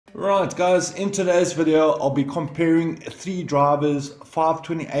Right guys, in today's video I'll be comparing three drivers: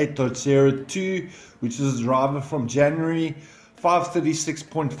 528.02, which is a driver from January,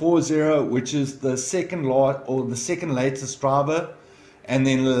 536.40, which is the second latest driver, and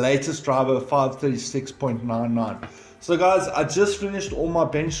then the latest driver 536.99. So guys, I just finished all my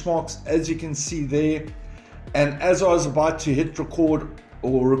benchmarks as you can see there, and as I was about to hit record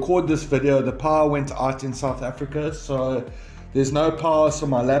this video, the power went out in South Africa, so there's no power, so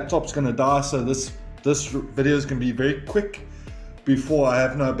my laptop's gonna die. So this video is gonna be very quick before I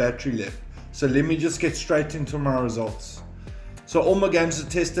have no battery left. So let me just get straight into my results. So all my games are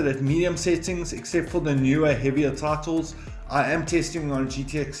tested at medium settings except for the newer, heavier titles. I am testing on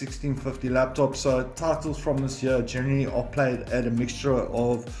GTX 1650 laptop, so titles from this year generally are played at a mixture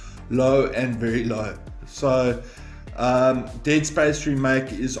of low and very low. So Dead Space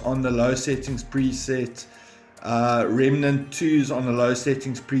Remake is on the low settings preset. Remnant 2 is on the low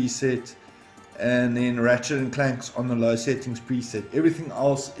settings preset, and then Ratchet and Clank's on the low settings preset. Everything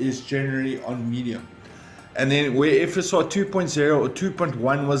else is generally on medium. And then where FSR 2.0 or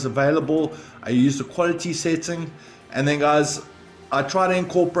 2.1 was available, I used the quality setting. And then guys, I try to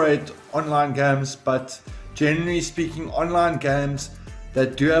incorporate online games, but generally speaking, online games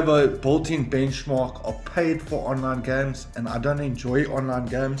that do have a built-in benchmark are paid for online games, and I don't enjoy online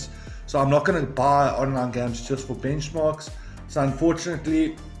games. So I'm not going to buy online games just for benchmarks. So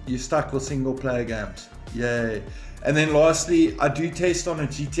unfortunately, you're stuck with single player games. Yay. And then lastly, I do test on a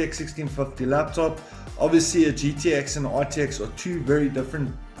GTX 1650 laptop. Obviously a GTX and RTX are two very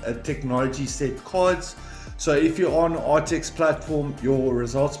different technology set cards. So if you're on an RTX platform, your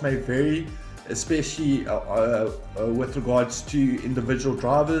results may vary, especially with regards to individual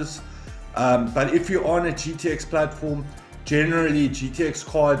drivers. But if you're on a GTX platform, generally GTX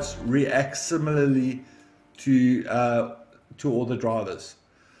cards react similarly to all the drivers.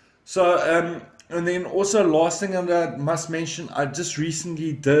 So and then also last thing I must mention, I just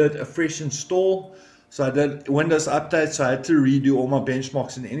recently did a fresh install. So I did Windows update, so I had to redo all my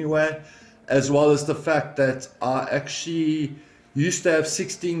benchmarks in any way, as well as the fact that I actually used to have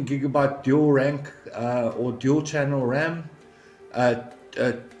 16 gigabyte dual rank or dual channel RAM at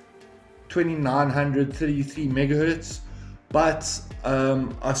 2933 megahertz. But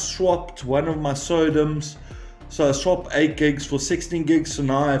I swapped one of my SODIMMs, so I swapped 8 gigs for 16 gigs, so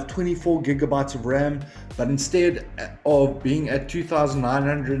now I have 24 gigabytes of RAM, but instead of being at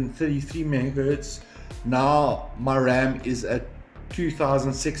 2933 megahertz, now my RAM is at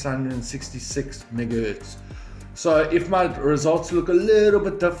 2666 megahertz. So if my results look a little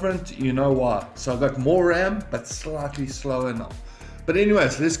bit different, you know why. So I got more RAM, but slightly slower now. But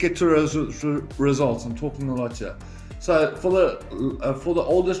anyways, let's get to results. I'm talking a lot here. So for the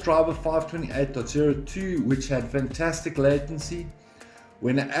oldest driver, 528.02, which had fantastic latency,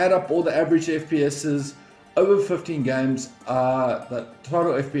 when I add up all the average FPSs over 15 games, the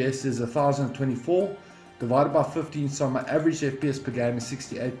total FPS is 1024 divided by 15, so my average FPS per game is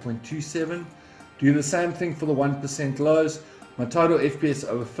 68.27. Do the same thing for the 1% lows. My total FPS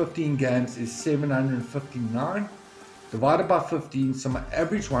over 15 games is 759 divided by 15, so my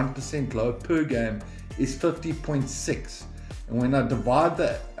average 1% low per game is 50.6. And when I divide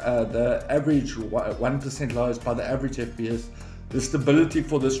the average 1% lows by the average FPS, the stability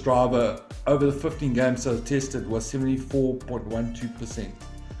for this driver over the 15 games I tested was 74.12%.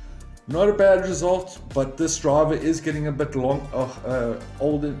 Not a bad result, but this driver is getting a bit long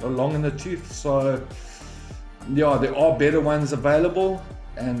in the tooth. So yeah, there are better ones available,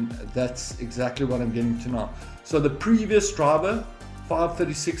 and that's exactly what I'm getting to now. So the previous driver,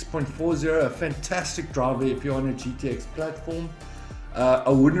 536.40, a fantastic driver if you're on a GTX platform. I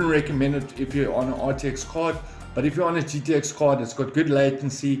wouldn't recommend it if you're on an RTX card, but if you're on a GTX card, it's got good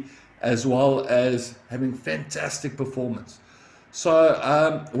latency as well as having fantastic performance. So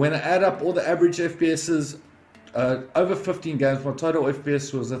when I add up all the average FPSs over 15 games, my total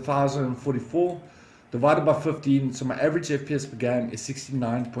FPS was 1044 divided by 15, so my average FPS per game is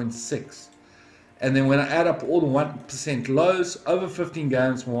 69.6. And then when I add up all the 1% lows over 15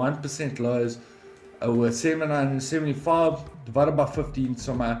 games, my 1% lows were 775 divided by 15,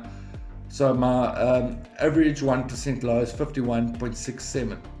 so my average 1% low is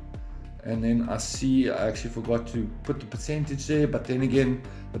 51.67. And then I actually forgot to put the percentage there, but then again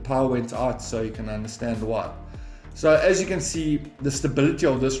the power went out, so you can understand why. So as you can see, the stability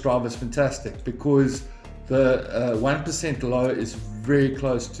of this driver is fantastic because the 1% low is very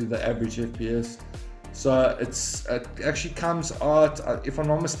close to the average FPS. So it actually comes out, if I'm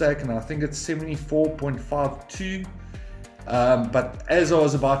not mistaken, I think it's 74.52. But as I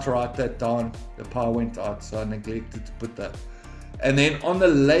was about to write that down, the power went out, so I neglected to put that. And then on the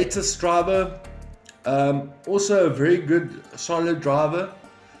latest driver, also a very good solid driver.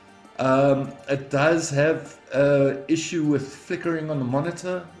 It does have an issue with flickering on the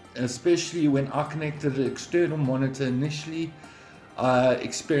monitor, especially when I connected the external monitor initially. I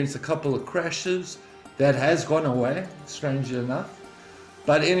experienced a couple of crashes. That has gone away, strangely enough.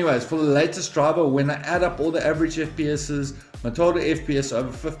 But anyways, for the latest driver, when I add up all the average FPSs, my total FPS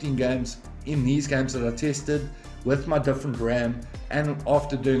over 15 games in these games that I tested with my different RAM, and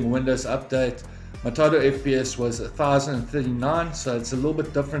after doing Windows update, my total FPS was 1039, so it's a little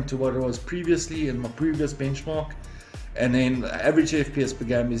bit different to what it was previously in my previous benchmark. And then the average FPS per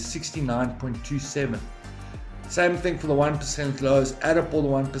game is 69.27. Same thing for the 1% lows, add up all the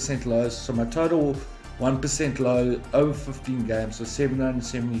 1% lows, so my total 1% low over 15 games was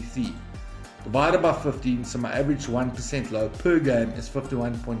 773. Divided by 15, so my average 1% low per game is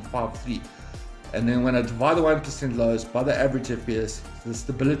 51.53. And then when I divide the 1% lows by the average FPS, the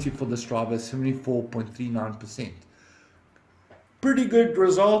stability for this driver is 74.39%. Pretty good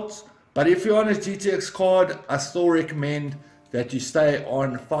results, but if you're on a GTX card, I still recommend that you stay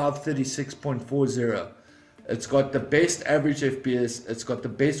on 536.40. It's got the best average FPS, it's got the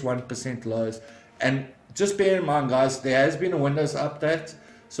best 1% lows, and just bear in mind guys, there has been a Windows update,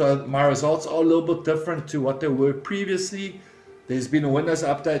 so my results are a little bit different to what they were previously. There's been a Windows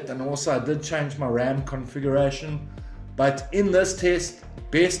update, and also I did change my RAM configuration. But in this test,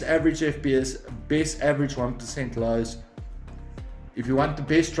 best average FPS, best average 1% lows. If you want the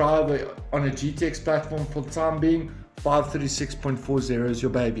best driver on a GTX platform for the time being, 536.40 is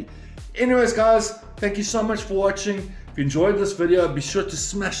your baby. Anyways guys, thank you so much for watching. If you enjoyed this video, be sure to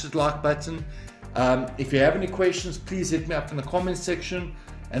smash that like button. If you have any questions, please hit me up in the comments section.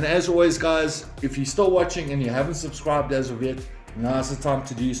 And as always guys, if you're still watching and you haven't subscribed as of yet, now's the time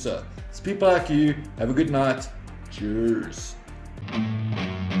to do so. It's people like you. Have a good night. Cheers.